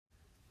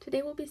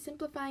Today we'll be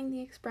simplifying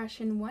the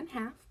expression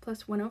 1/2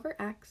 plus 1 over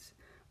x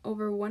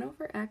over 1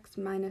 over x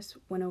minus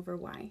 1 over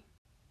y.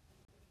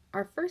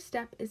 Our first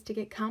step is to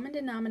get common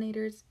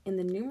denominators in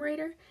the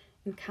numerator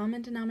and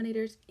common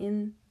denominators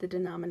in the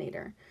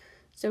denominator.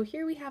 So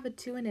here we have a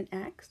 2 and an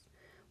x.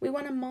 We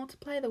want to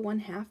multiply the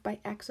 1/2 by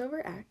x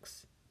over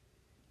x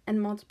and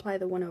multiply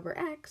the 1 over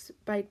x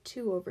by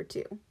 2 over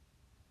 2.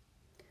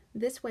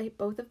 This way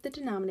both of the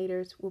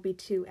denominators will be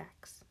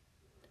 2x.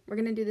 We're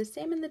going to do the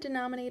same in the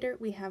denominator.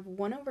 We have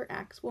 1 over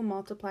x will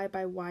multiply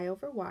by y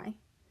over y,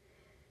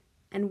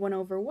 and 1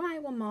 over y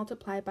will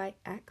multiply by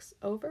x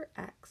over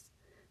x.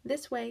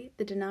 This way,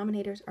 the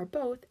denominators are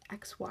both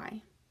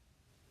xy.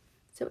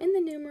 So in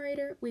the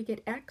numerator, we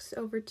get x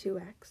over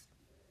 2x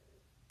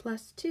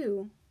plus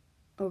 2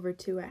 over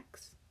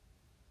 2x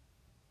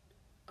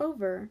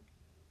over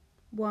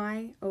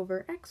y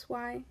over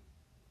xy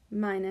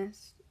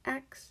minus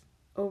x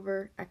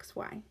over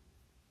xy.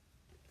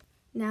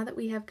 Now that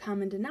we have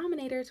common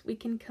denominators, we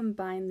can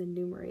combine the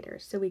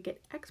numerators. So we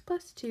get x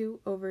plus 2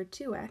 over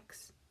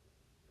 2x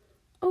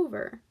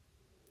over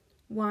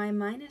y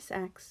minus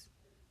x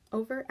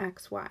over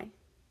xy.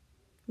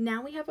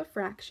 Now we have a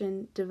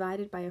fraction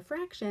divided by a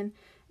fraction,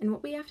 and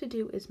what we have to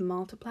do is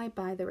multiply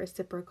by the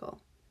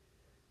reciprocal.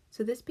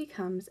 So this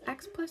becomes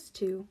x plus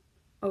 2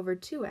 over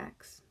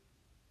 2x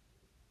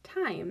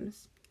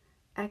times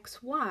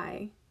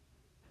xy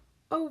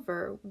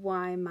over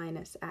y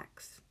minus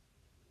x.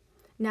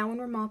 Now when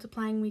we're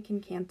multiplying, we can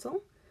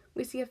cancel.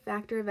 We see a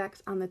factor of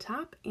x on the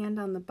top and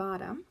on the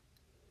bottom,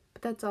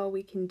 but that's all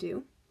we can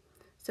do.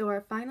 So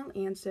our final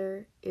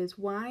answer is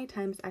y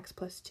times x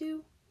plus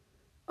 2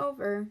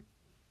 over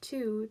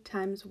 2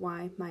 times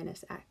y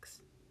minus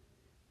x.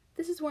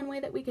 This is one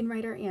way that we can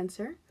write our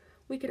answer.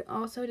 We could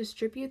also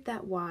distribute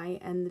that y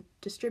and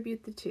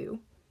distribute the 2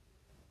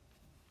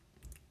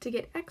 to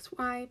get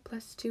xy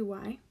plus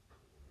 2y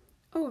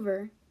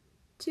over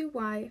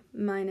 2y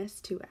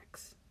minus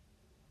 2x.